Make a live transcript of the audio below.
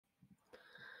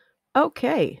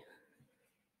Okay,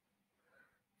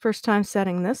 first time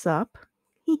setting this up.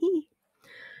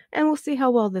 And we'll see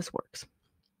how well this works.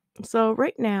 So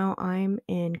right now I'm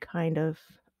in kind of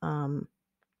um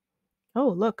oh,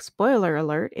 look, spoiler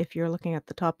alert if you're looking at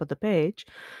the top of the page.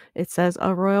 It says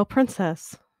a royal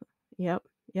princess. Yep.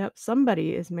 Yep,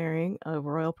 somebody is marrying a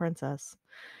royal princess.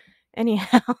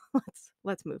 Anyhow,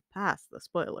 let's move past the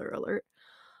spoiler alert.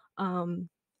 Um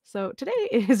so today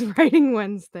is Writing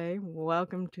Wednesday.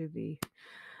 Welcome to the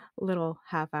little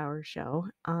half hour show.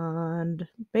 And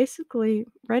basically,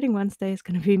 Writing Wednesday is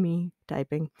going to be me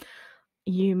typing.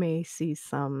 You may see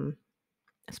some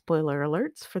spoiler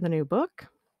alerts for the new book.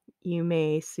 You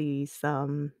may see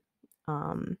some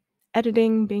um,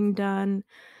 editing being done.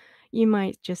 You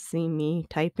might just see me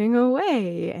typing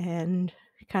away and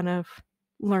kind of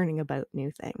learning about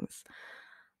new things.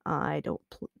 I don't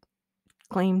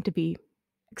claim to be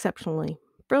exceptionally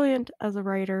brilliant as a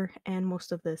writer, and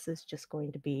most of this is just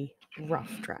going to be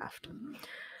rough draft.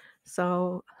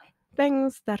 So,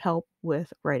 things that help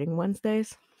with Writing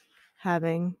Wednesdays,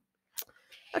 having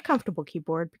a comfortable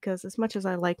keyboard, because as much as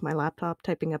I like my laptop,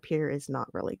 typing up here is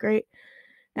not really great.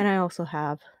 And I also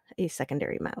have a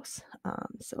secondary mouse.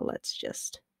 So let's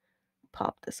just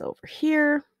pop this over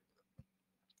here.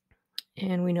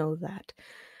 And we know that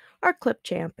our clip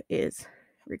champ is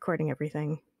recording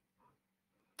everything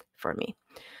for me.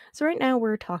 So right now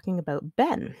we're talking about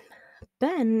Ben.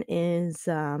 Ben is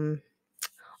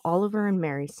Oliver and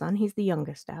Mary's son. He's the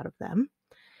youngest out of them.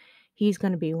 He's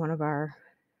going to be one of our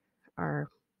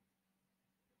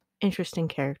interesting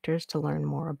characters to learn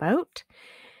more about.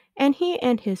 And he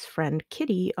and his friend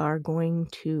Kitty are going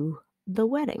to the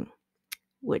wedding,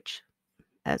 which,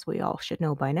 as we all should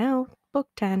know by now, book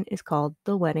 10 is called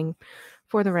The Wedding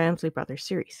for the Ramsley Brothers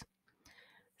series.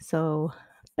 So,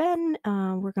 Ben,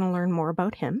 we're going to learn more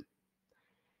about him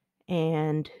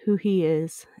and who he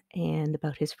is and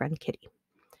about his friend Kitty.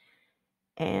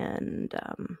 And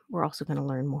we're also going to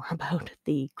learn more about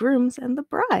the grooms and the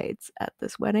brides at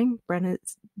this wedding.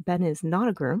 Ben is not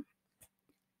a groom,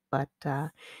 but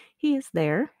he is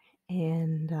there.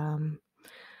 And I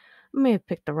may have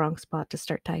picked the wrong spot to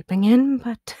start typing in,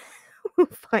 but we'll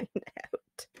find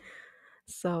out.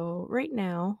 So right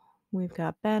now we've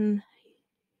got Ben.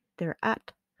 They're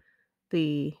at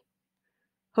the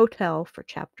hotel for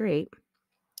chapter 8.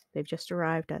 They've just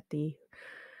arrived at the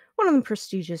one of the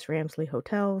prestigious Ramsley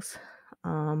hotels.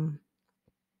 And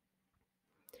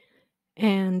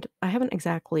I haven't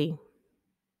exactly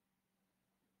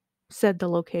said the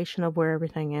location of where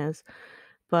everything is,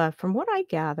 but from what I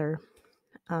gather,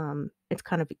 it's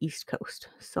kind of East Coast.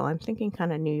 So I'm thinking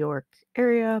kind of New York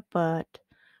area, but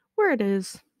where it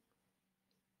is,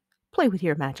 play with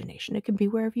your imagination. It can be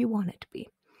wherever you want it to be.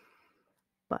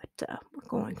 But we're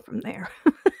going from there.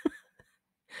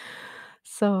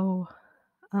 So,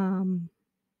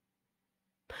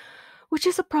 which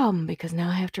is a problem because now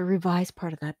I have to revise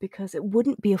part of that because it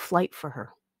wouldn't be a flight for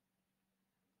her.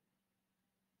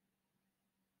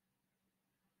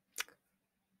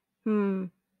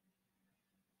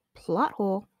 Plot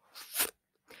hole.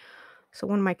 So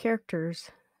one of my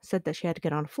characters said that she had to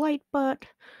get on a flight, but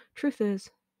truth is,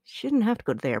 she didn't have to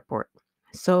go to the airport.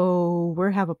 So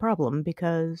we have a problem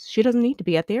because she doesn't need to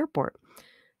be at the airport.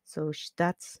 So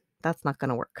that's not going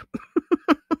to work.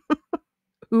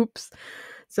 Oops.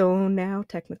 So now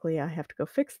technically I have to go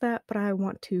fix that, but I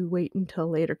want to wait until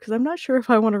later because I'm not sure if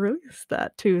I want to release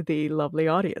that to the lovely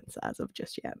audience as of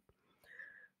just yet.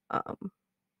 Um,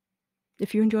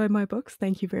 if you enjoy my books,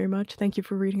 thank you very much. Thank you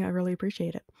for reading. I really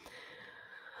appreciate it.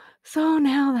 So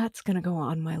now that's going to go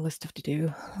on my list of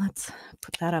to-do. Let's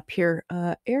put that up here.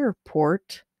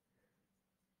 Airport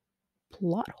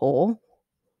plot hole.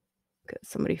 Because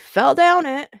somebody fell down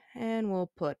it, and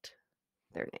we'll put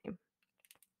their name.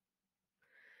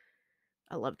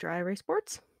 I love dry erase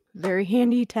boards. Very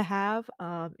handy to have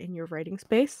in your writing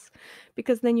space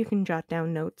because then you can jot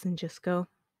down notes and just go,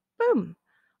 boom,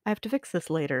 I have to fix this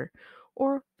later.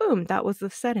 Or boom, that was the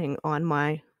setting on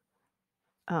my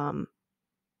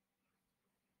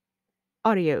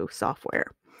audio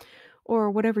software. Or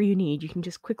whatever you need. You can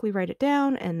just quickly write it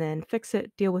down and then fix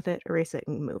it, deal with it, erase it,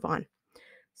 and move on.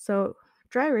 So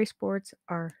dry erase boards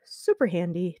are super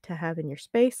handy to have in your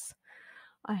space.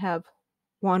 I have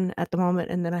one at the moment,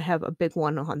 and then I have a big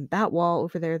one on that wall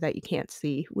over there that you can't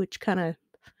see, which kind of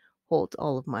holds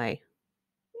all of my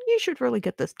 "you should really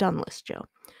get this done" list, Joe,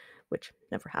 which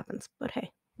never happens, but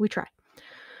hey, we try.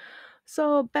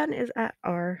 So Ben is at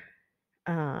our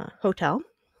hotel.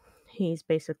 He's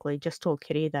basically just told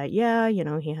Kitty that, yeah,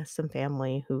 he has some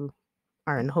family who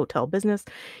are in the hotel business.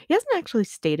 He hasn't actually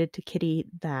stated to Kitty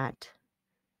that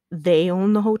they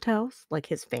own the hotels, like,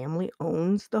 his family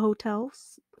owns the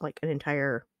hotels, like, an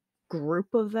entire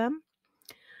group of them.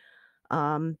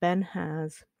 Ben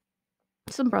has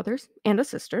some brothers and a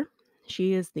sister.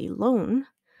 She is the lone,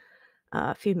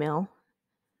 female.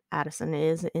 Addison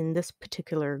is in this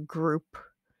particular group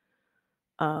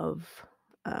of,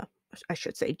 uh, I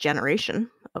should say, generation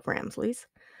of Ramsleys.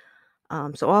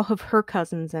 So all of her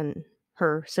cousins and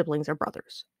her siblings are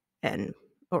brothers, and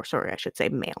or sorry, I should say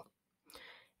male.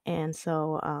 And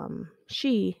so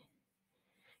she's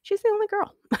the only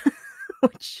girl,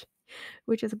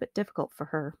 which is a bit difficult for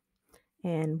her.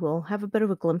 And we'll have a bit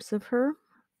of a glimpse of her.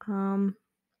 Um,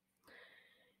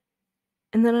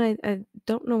 and then I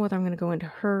don't know whether I'm going to go into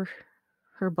her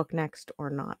book next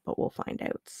or not, but we'll find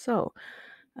out. So,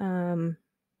 um,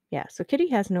 yeah, so Kitty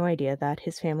has no idea that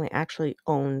his family actually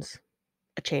owns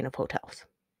a chain of hotels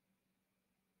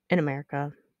in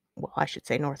America. Well, I should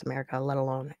say North America, let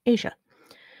alone Asia.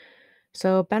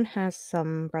 So Ben has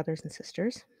some brothers and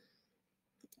sisters,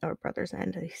 or brothers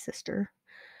and a sister.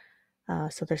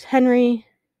 So there's Henry,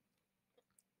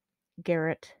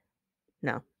 Garrett,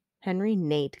 no, Henry,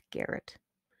 Nate, Garrett,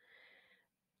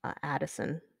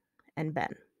 Addison, and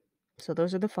Ben. So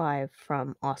those are the five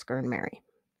from Oscar and Mary.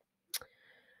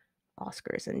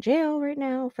 Oscar is in jail right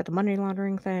now for the money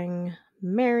laundering thing.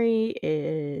 Mary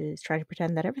is trying to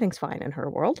pretend that everything's fine in her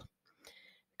world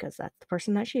because that's the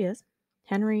person that she is.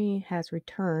 Henry has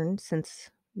returned since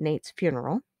Nate's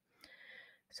funeral.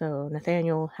 So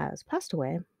Nathaniel has passed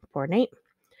away for Nate,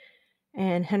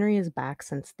 and Henry is back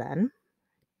since then.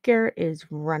 Garrett is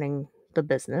running the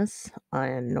business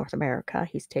in North America.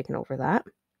 He's taken over that.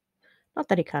 Not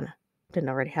that he kind of didn't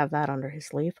already have that under his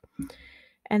sleeve.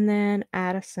 And then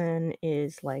Addison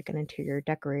is like an interior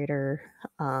decorator,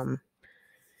 kind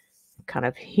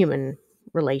of human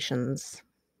relations.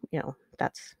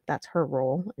 That's her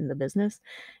role in the business.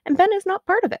 And Ben is not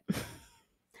part of it.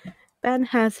 Ben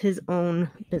has his own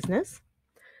business,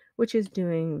 which is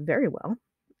doing very well.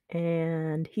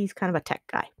 And he's kind of a tech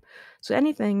guy. So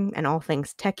anything and all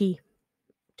things techie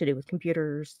to do with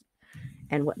computers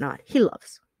and whatnot, he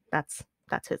loves. That's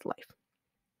his life.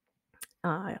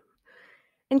 Uh,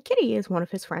 and Kitty is one of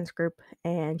his friends group,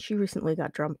 and she recently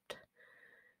got dumped.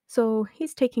 So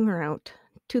he's taking her out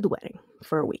to the wedding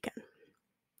for a weekend.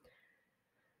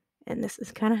 And this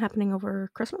is kind of happening over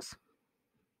Christmas.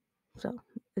 So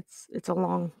it's a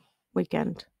long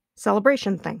weekend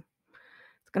celebration thing.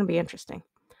 It's going to be interesting.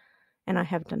 And I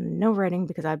have done no writing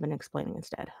because I've been explaining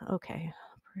instead. Okay,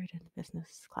 operated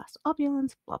business class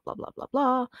opulence, blah, blah, blah, blah,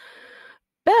 blah.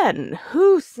 Ben,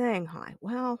 who's saying hi?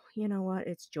 Well, you know what?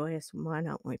 It's joyous. Why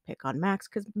don't we pick on Max?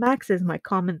 Because Max is my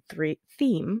common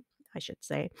theme, I should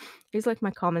say. He's like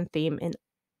my common theme in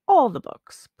all the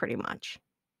books, pretty much.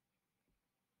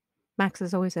 Max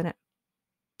is always in it.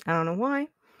 I don't know why,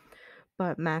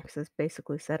 but Max has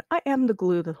basically said, I am the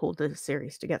glue that holds this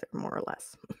series together, more or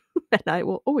less. And I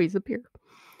will always appear.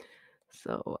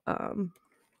 So,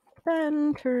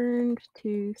 Ben turned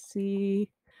to see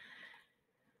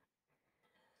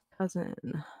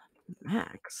cousin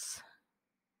Max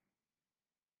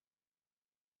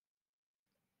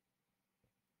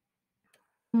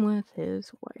with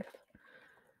his wife.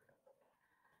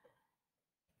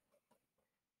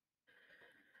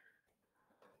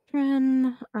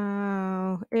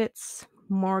 Oh, it's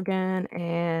Morgan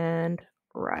and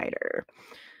Ryder.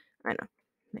 I know.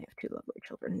 They have two lovely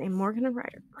children named Morgan and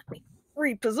Ryder. Let me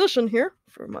reposition here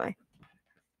for my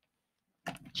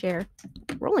chair.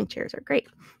 Rolling chairs are great.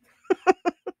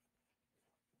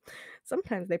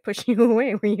 Sometimes they push you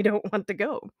away where you don't want to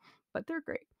go, but they're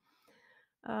great.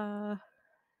 Ryder.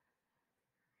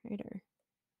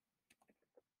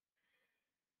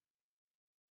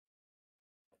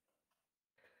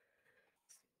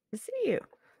 To see you.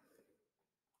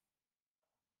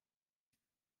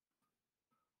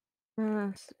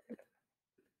 Uh,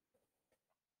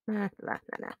 not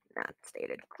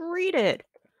stated. Greeted.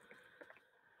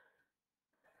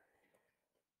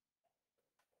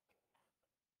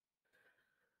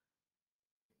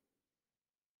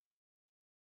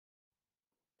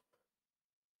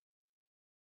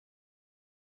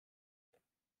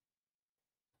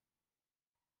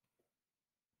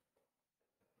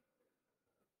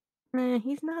 Nah,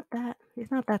 he's not that. He's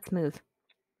not that smooth.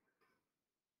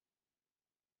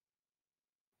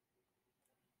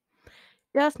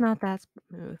 Just not that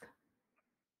smooth.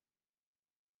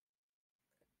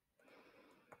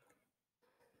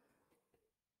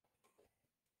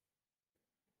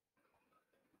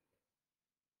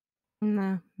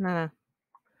 No, no, no.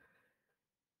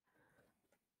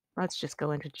 Let's just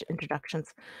go into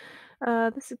introductions.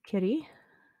 This is Kitty.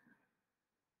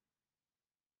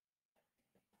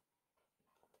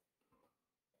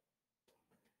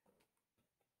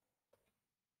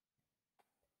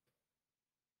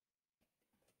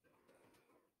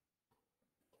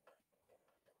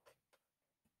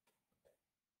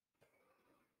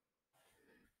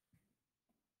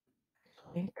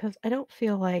 because I don't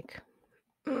feel like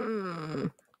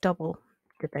double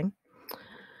dipping.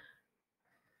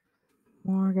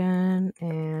 Morgan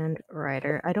and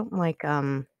Ryder. I don't like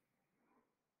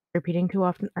repeating too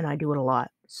often, and I do it a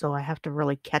lot, so I have to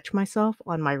really catch myself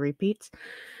on my repeats.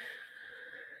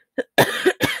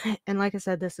 And like I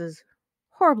said, this is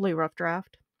horribly rough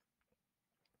draft,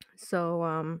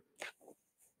 so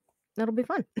that'll be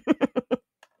fun.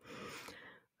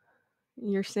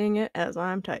 You're seeing it as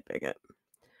I'm typing it.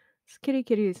 It's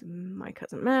Kitty's my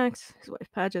cousin Max, his wife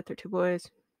Paget, their 2 boys.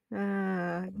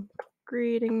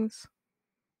 Greetings.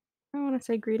 I want to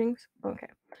say greetings. Okay.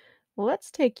 Well,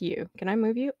 let's take you. Can I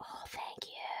move you? Oh, thank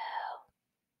you.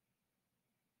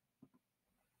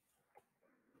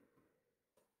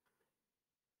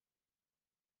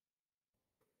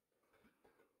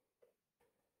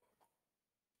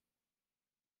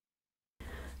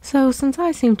 So, since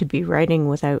I seem to be writing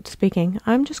without speaking,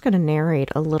 I'm just going to narrate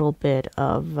a little bit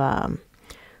of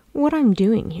what I'm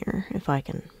doing here. If I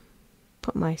can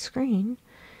put my screen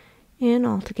in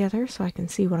all together so I can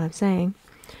see what I'm saying.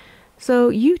 So,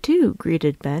 you too,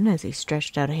 greeted Ben as he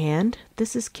stretched out a hand.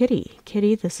 This is Kitty.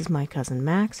 Kitty, this is my cousin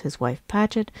Max, his wife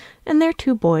Paget, and their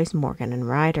 2 boys, Morgan and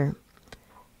Ryder.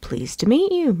 Pleased to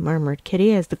meet you, murmured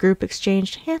Kitty as the group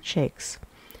exchanged handshakes.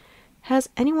 Has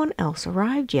anyone else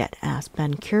arrived yet? Asked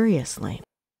Ben curiously.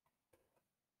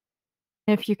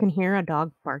 If you can hear a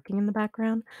dog barking in the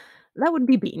background, that would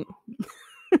be Bean.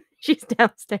 She's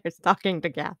downstairs talking to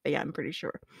Kathy, I'm pretty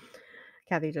sure.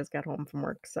 Kathy just got home from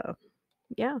work, so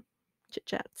yeah,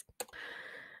 chit-chats.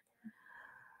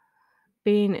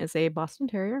 Bean is a Boston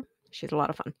Terrier. She's a lot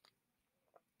of fun.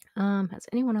 Has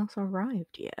anyone else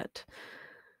arrived yet?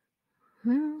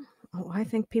 Well, I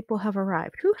think people have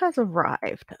arrived. Who has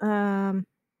arrived?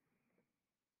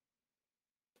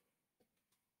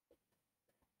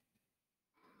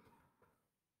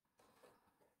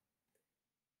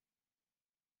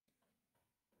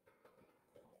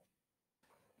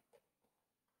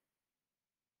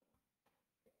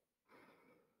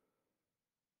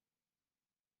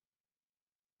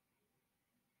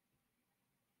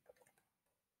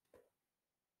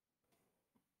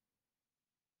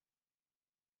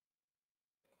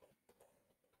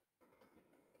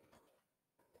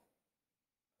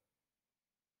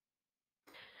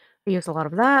 We use a lot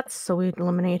of that, so we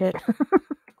eliminate it.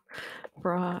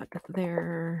 Brought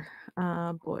their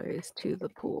boys to the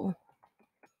pool.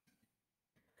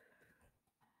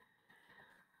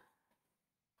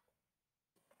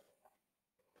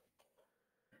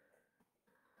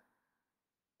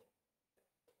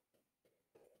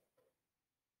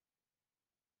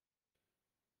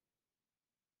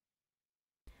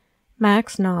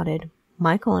 Max nodded.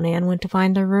 Michael and Anne went to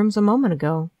find their rooms a moment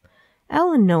ago.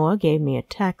 Elle and Noah gave me a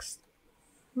text.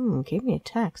 Gave me a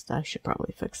text. I should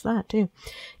probably fix that, too.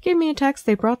 Gave me a text.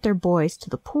 They brought their boys to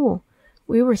the pool.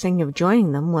 We were thinking of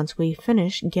joining them once we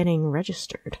finish getting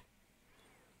registered.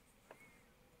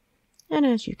 And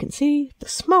as you can see, the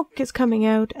smoke is coming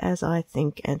out as I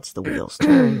think it's the wheels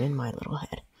turn in my little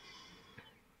head.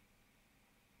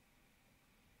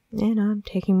 And I'm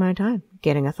taking my time,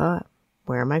 getting a thought.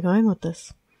 Where am I going with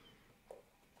this?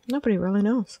 Nobody really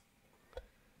knows.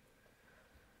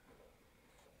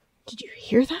 Did you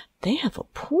hear that? They have a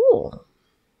pool.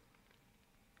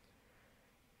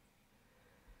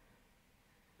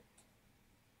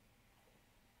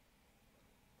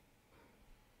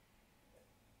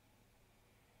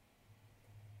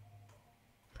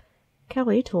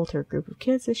 Kelly told her group of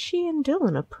kids as she and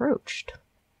Dylan approached.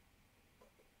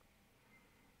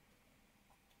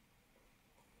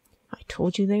 I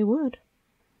told you they would.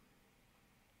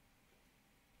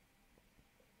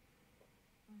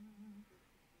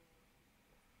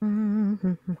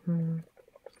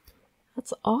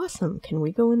 That's awesome. Can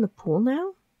we go in the pool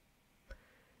now?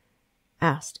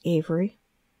 Asked Avery.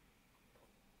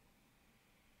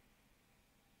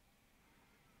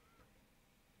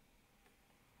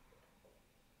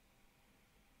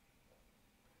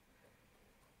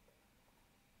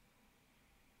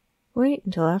 Wait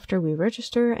until after we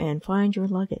register and find your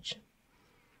luggage.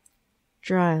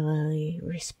 Dryly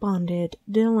responded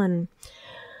Dylan.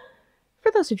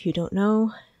 For those of you who don't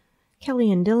know,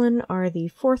 Kelly and Dylan are the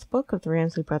 4th book of the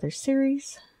Ramsley Brothers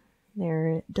series.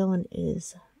 Dylan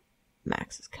is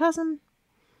Max's cousin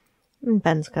and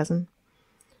Ben's cousin.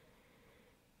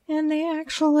 And they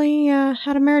actually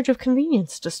had a marriage of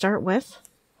convenience to start with,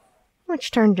 which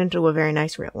turned into a very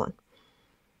nice real one.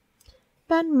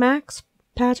 Ben, Max,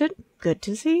 Paget, good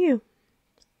to see you.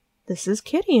 This is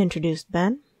Kitty, introduced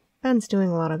Ben. Ben's doing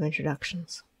a lot of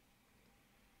introductions.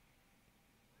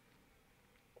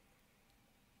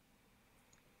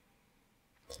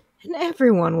 And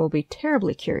everyone will be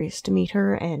terribly curious to meet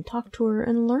her and talk to her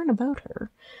and learn about her.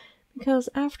 Because,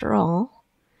 after all,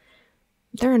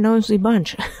 they're a nosy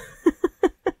bunch.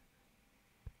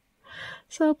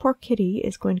 So poor Kitty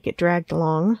is going to get dragged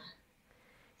along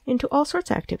into all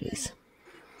sorts of activities.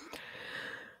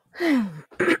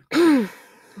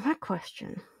 My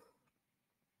question,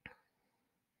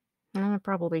 and I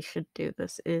probably should do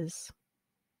this, is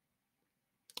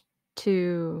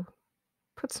to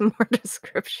put some more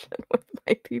description with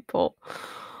my people.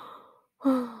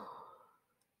 Oh,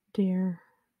 dear.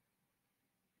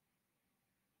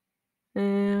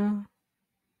 Yeah.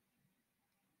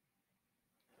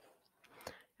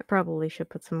 I probably should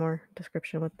put some more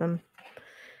description with them.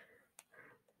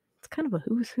 It's kind of a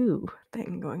who's who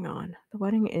thing going on. The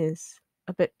wedding is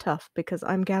a bit tough because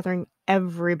I'm gathering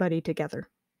everybody together.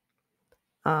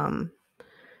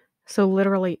 So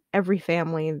literally every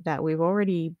family that we've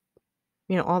already,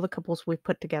 all the couples we've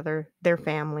put together, their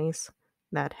families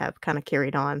that have kind of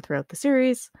carried on throughout the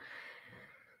series,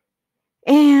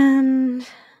 and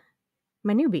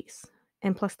my newbies,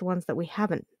 and plus the ones that we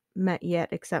haven't met yet,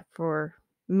 except for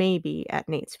maybe at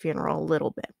Nate's funeral a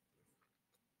little bit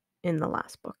in the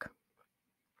last book.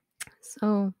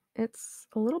 So it's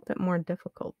a little bit more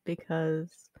difficult because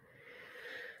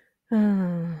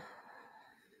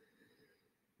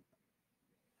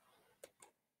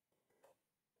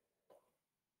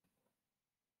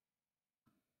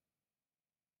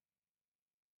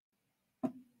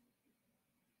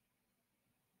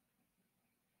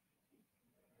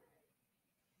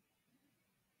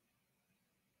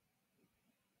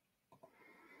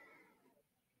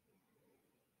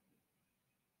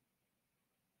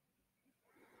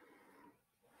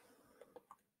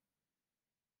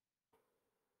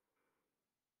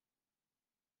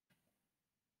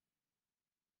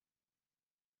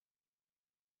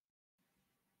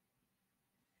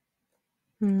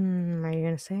are you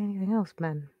going to say anything else,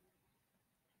 Ben?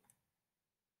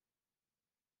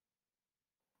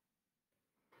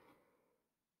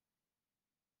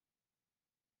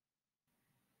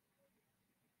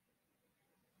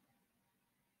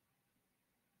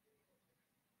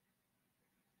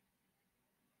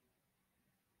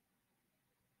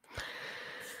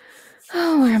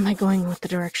 Oh, where am I going with the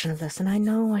direction of this? And I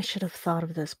know I should have thought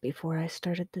of this before I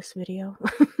started this video.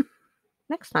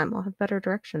 Next time I'll have better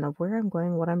direction of where I'm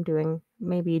going, what I'm doing,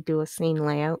 maybe do a scene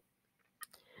layout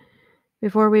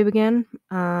before we begin.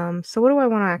 So what do I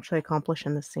want to actually accomplish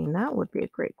in this scene? That would be a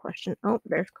great question. Oh,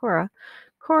 there's Cora.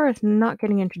 Cora's not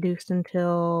getting introduced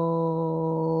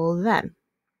until then.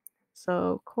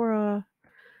 So Cora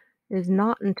is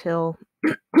not until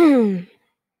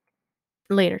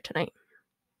later tonight.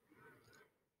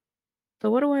 So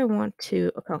what do I want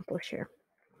to accomplish here?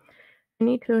 I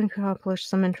need to accomplish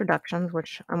some introductions,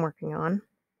 which I'm working on.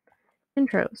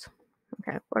 Intros.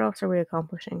 Okay, what else are we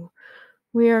accomplishing?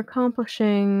 We are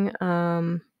accomplishing,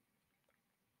 they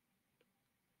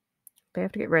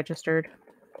have to get registered.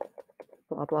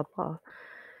 Blah, blah, blah.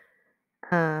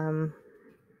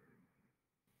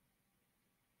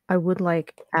 I would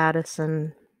like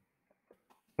Addison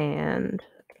and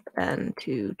Ben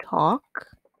to talk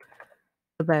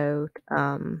about,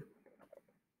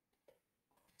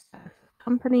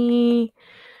 company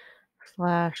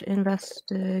 /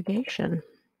 investigation.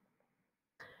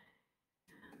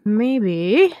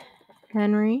 Maybe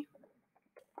Henry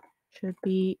should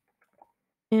be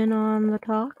in on the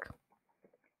talk.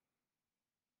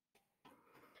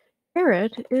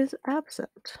 Garrett is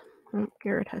absent.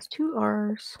 Garrett has 2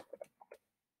 R's.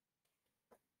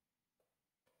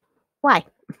 Why?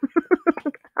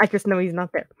 I just know he's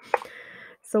not there.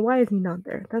 So why is he not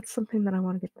there? That's something that I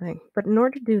want to get thing. But in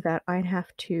order to do that, I'd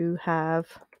have to have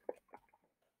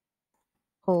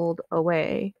pulled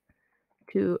away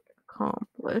to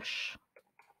accomplish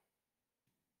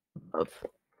of.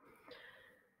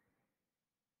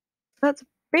 That's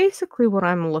basically what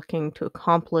I'm looking to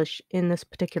accomplish in this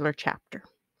particular chapter.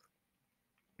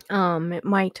 It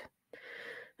might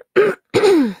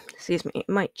excuse me, it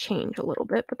might change a little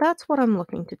bit, but that's what I'm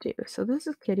looking to do. So this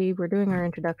is Kitty. We're doing our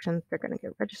introductions. They're going to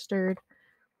get registered.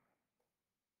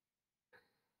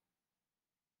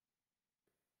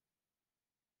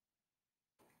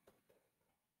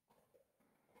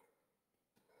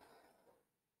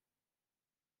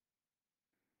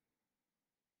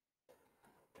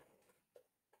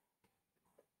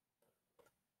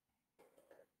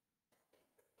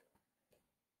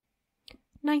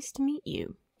 Nice to meet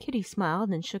you. Kitty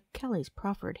smiled and shook Kelly's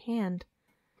proffered hand.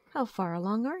 How far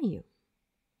along are you?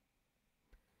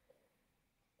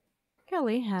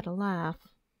 Kelly had a laugh.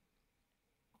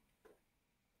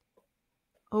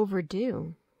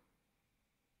 Overdue.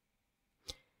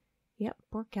 Yep,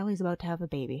 poor Kelly's about to have a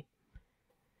baby.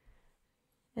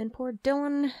 And poor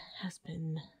Dylan has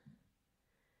been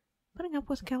putting up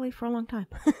with Kelly for a long time.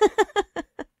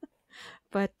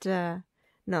 But, no,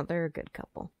 they're a good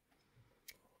couple.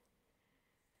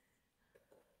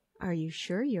 Are you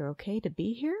sure you're okay to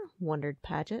be here? Wondered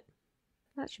Paget.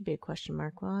 That should be a question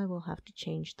mark. Well, I will have to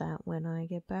change that when I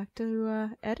get back to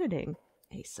editing.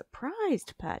 A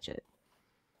surprised Paget.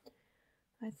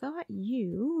 I thought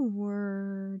you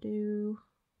were due...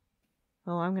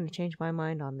 Oh, I'm going to change my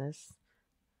mind on this.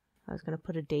 I was going to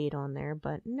put a date on there,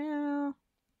 but no.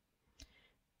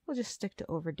 We'll just stick to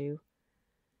overdue.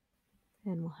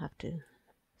 And we'll have to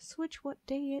switch what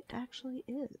day it actually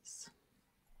is.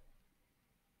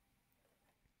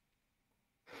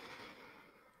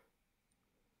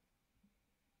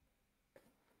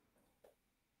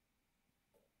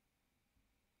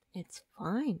 It's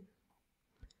fine.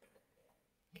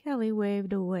 Kelly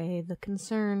waved away the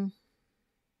concern.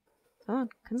 Come on,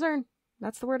 concern.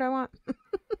 That's the word I want.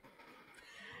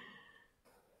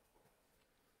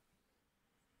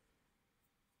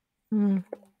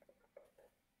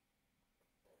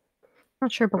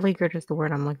 Not sure beleaguered is the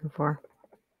word I'm looking for.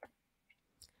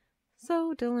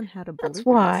 So Dylan had a beleaguered sigh. That's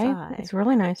why it's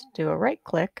really nice to do a right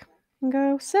click and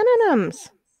go synonyms.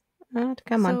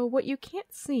 Come on. So what you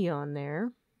can't see on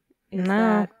there is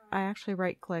that I actually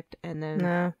right clicked and then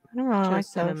I don't really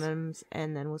chose synonyms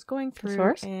and then was going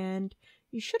through and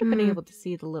you should have been able to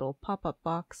see the little pop-up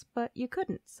box, but you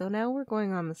couldn't. So now we're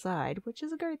going on the side, which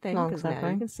is a great thing because now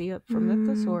you can see it from the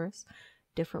thesaurus,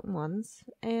 different ones.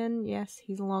 And yes,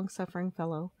 he's a long-suffering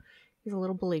fellow. He's a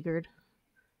little beleaguered,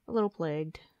 a little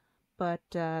plagued, but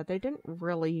they didn't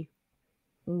really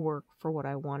work for what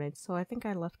I wanted, so I think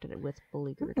I left it with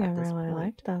beleaguered at this point. I really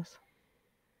liked those.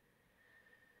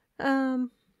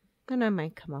 And I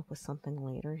might come up with something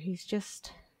later. He's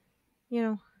just,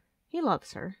 he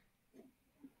loves her.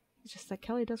 It's just that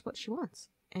Kelly does what she wants,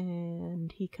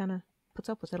 and he kind of puts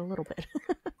up with it a little bit.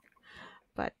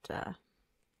 But,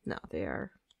 no, they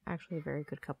are actually a very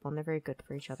good couple, and they're very good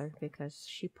for each other because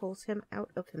she pulls him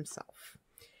out of himself,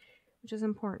 which is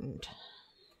important.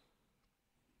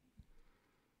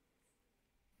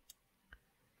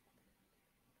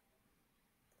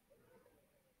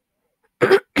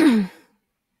 I'm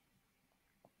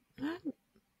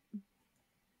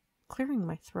clearing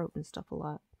my throat and stuff a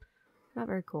lot. Not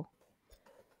very cool.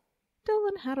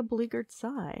 Dylan had a beleaguered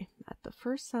sigh. At the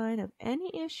first sign of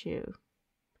any issue,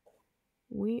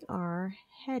 we are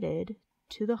headed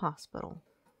to the hospital.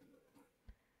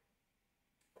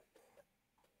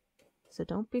 So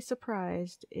don't be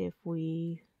surprised if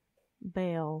we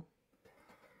bail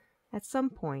at some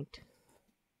point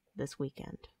this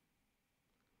weekend.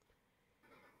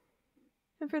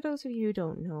 And for those of you who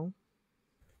don't know,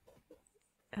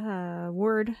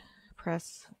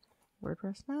 WordPress,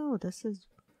 no, this is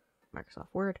Microsoft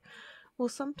Word, will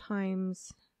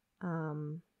sometimes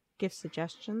give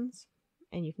suggestions,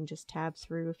 and you can just tab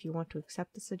through if you want to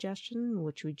accept the suggestion,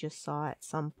 which we just saw at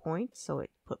some point, so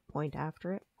it put point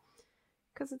after it,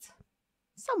 because it's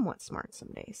somewhat smart some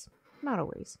days, not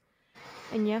always.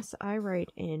 And yes, I write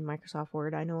in Microsoft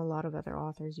Word. I know a lot of other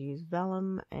authors use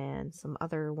Vellum and some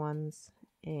other ones,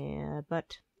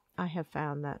 but I have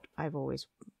found that I've always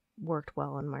worked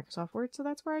well in Microsoft Word, so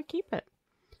that's where I keep it.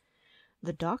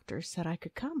 The doctor said I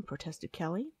could come, protested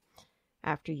Kelly.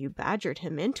 After you badgered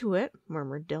him into it,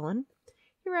 murmured Dylan.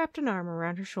 He wrapped an arm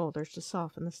around her shoulders to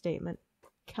soften the statement.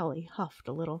 Kelly huffed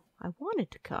a little. I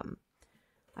wanted to come.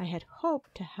 I had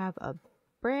hoped to have a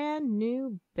brand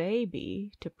new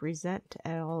baby to present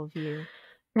to all of you.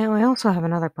 Now, I also have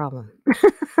another problem.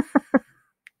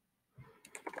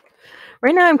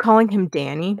 Right now I'm calling him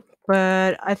Danny,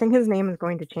 but I think his name is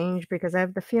going to change because I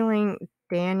have the feeling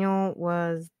Daniel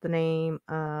was the name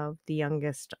of the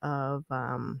youngest of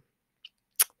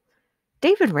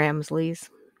David Ramsley's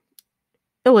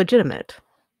illegitimate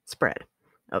spread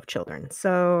of children.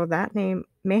 So that name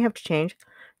may have to change.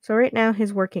 So right now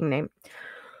his working name...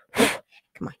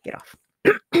 Come on, get off.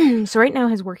 So right now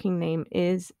his working name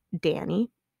is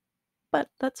Danny, but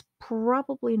that's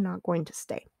probably not going to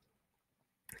stay.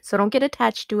 So don't get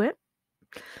attached to it.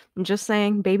 I'm just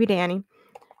saying, baby Danny.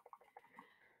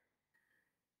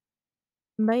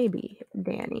 Baby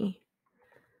Danny.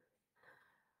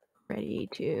 Ready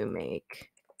to make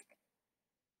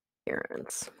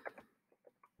appearance.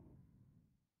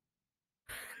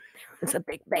 It's a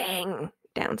big bang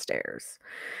downstairs.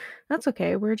 That's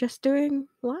okay. We're just doing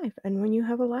live. And when you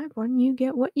have a live one, you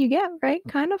get what you get, right?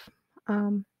 Kind of.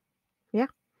 Yeah.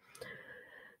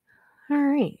 All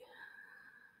right.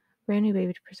 Brand new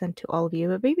baby to present to all of you,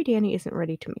 but baby Danny isn't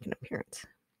ready to make an appearance.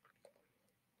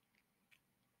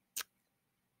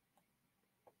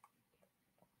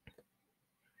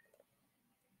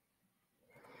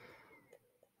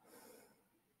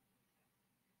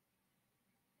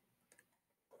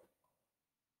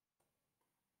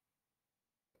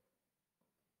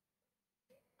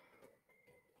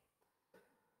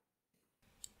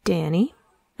 Danny?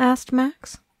 Asked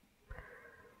Max.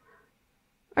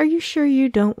 Are you sure you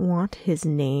don't want his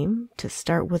name to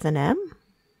start with an M?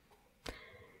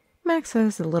 Max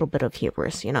has a little bit of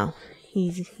hubris, you know.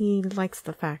 He likes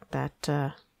the fact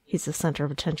that he's the center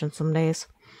of attention some days.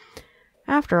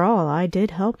 After all, I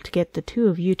did help to get the two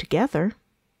of you together.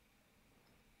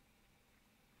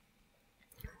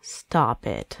 Stop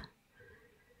it.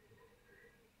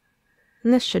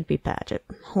 And this should be Paget,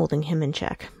 holding him in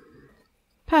check.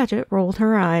 Paget rolled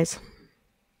her eyes.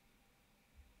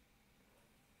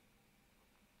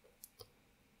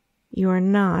 You are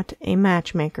not a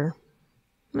matchmaker.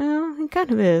 Well, he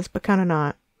kind of is, but kind of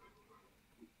not.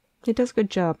 He does a good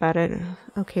job at it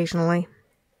occasionally.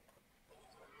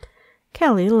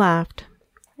 Kelly laughed.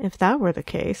 If that were the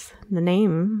case, the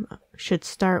name should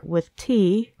start with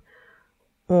T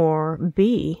or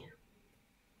B.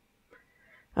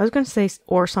 I was going to say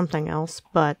or something else,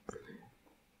 but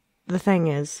the thing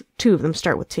is, two of them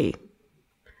start with T.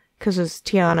 Because it's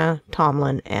Tiana,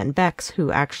 Tomlin, and Bex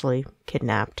who actually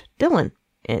kidnapped Dylan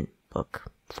in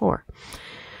book 4.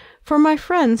 For my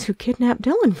friends who kidnapped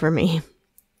Dylan for me.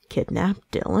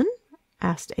 Kidnapped Dylan?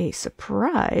 Asked a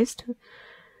surprised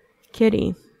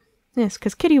Kitty. Yes,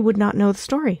 because Kitty would not know the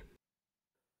story.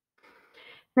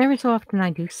 Every so often I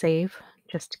do save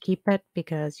just to keep it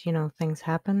because, you know, things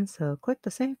happen. So click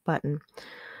the save button.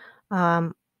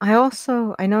 I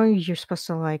know you're supposed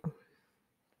to like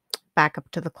back up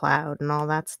to the cloud and all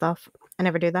that stuff. I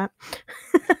never do that.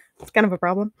 It's kind of a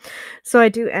problem. So I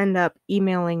do end up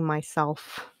emailing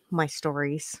myself my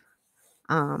stories.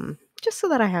 Just so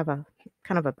that I have a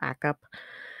kind of a backup.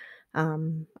 I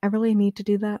really need to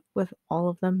do that with all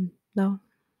of them though.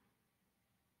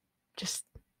 Just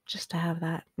to have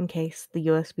that in case the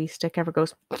USB stick ever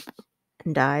goes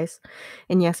and dies.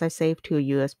 And yes, I saved to a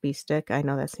USB stick. I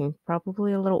know that seems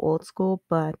probably a little old school,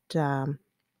 but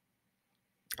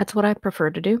that's what I prefer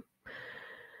to do.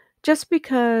 Just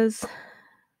because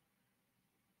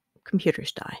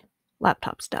computers die,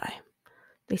 laptops die.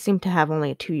 They seem to have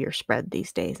only a 2-year spread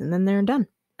these days, and then they're done.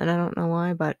 And I don't know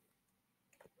why, but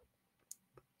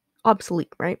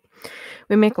obsolete, right?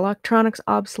 We make electronics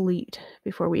obsolete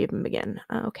before we even begin.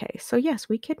 Okay, so yes,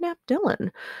 we kidnapped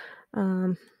Dylan.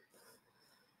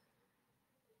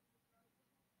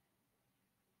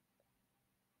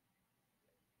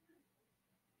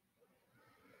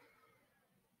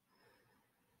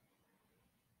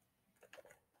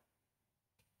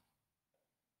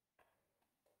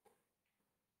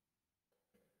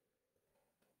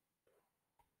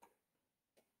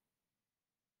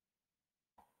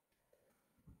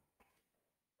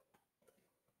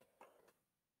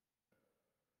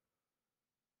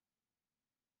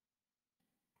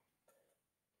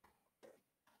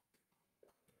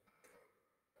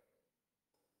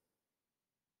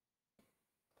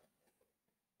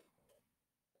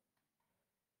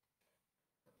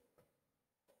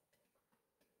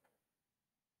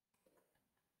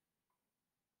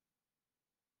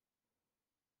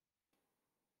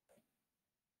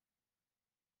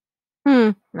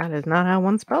 That is not how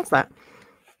one spells that.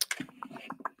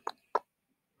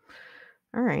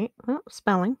 All right, well,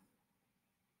 spelling.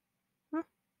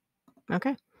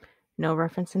 Okay, no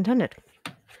reference intended.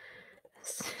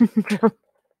 Syndrome.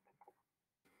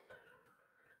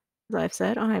 As I've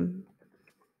said, I'm...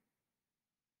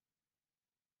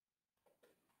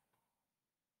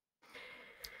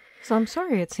 So I'm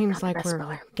sorry, it seems like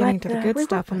we're getting to the good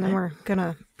stuff and then we're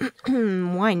gonna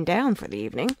wind down for the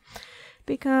evening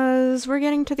because we're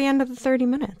getting to the end of the 30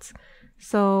 minutes.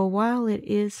 So while it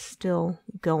is still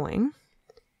going,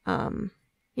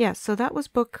 yeah, so that was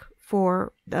book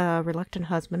 4, Reluctant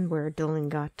Husband, where Dylan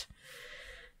got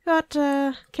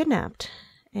kidnapped.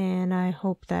 And I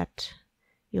hope that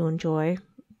you'll enjoy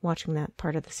watching that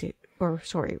part of the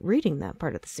reading that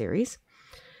part of the series.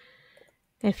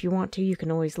 If you want to, you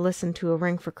can always listen to A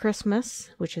Ring for Christmas,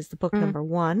 which is the book number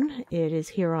 1. It is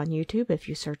here on YouTube if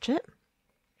you search it.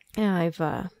 And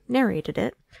I've narrated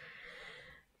it.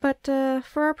 But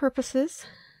for our purposes,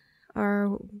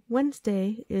 our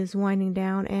Wednesday is winding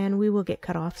down and we will get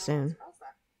cut off soon.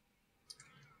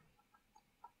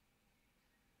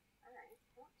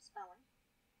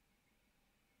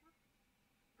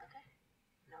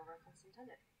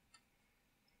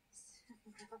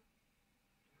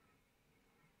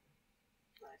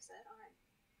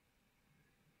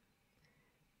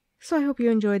 So I hope you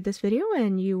enjoyed this video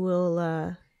and you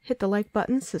will hit the like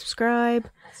button, subscribe,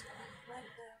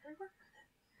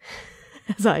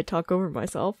 as I talk over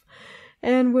myself,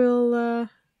 and we'll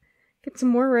get some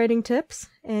more writing tips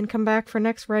and come back for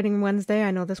next Writing Wednesday.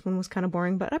 I know this one was kind of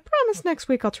boring, but I promise next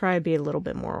week I'll try to be a little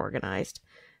bit more organized.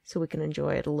 so we can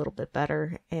enjoy it a little bit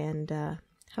better and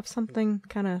have something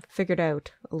kind of figured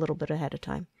out a little bit ahead of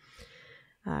time.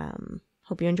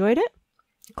 Hope you enjoyed it.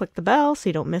 Click the bell so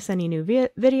you don't miss any new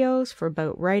videos for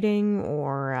about writing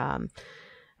or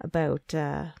about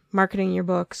marketing your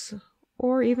books,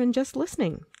 or even just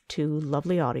listening to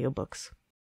lovely audiobooks.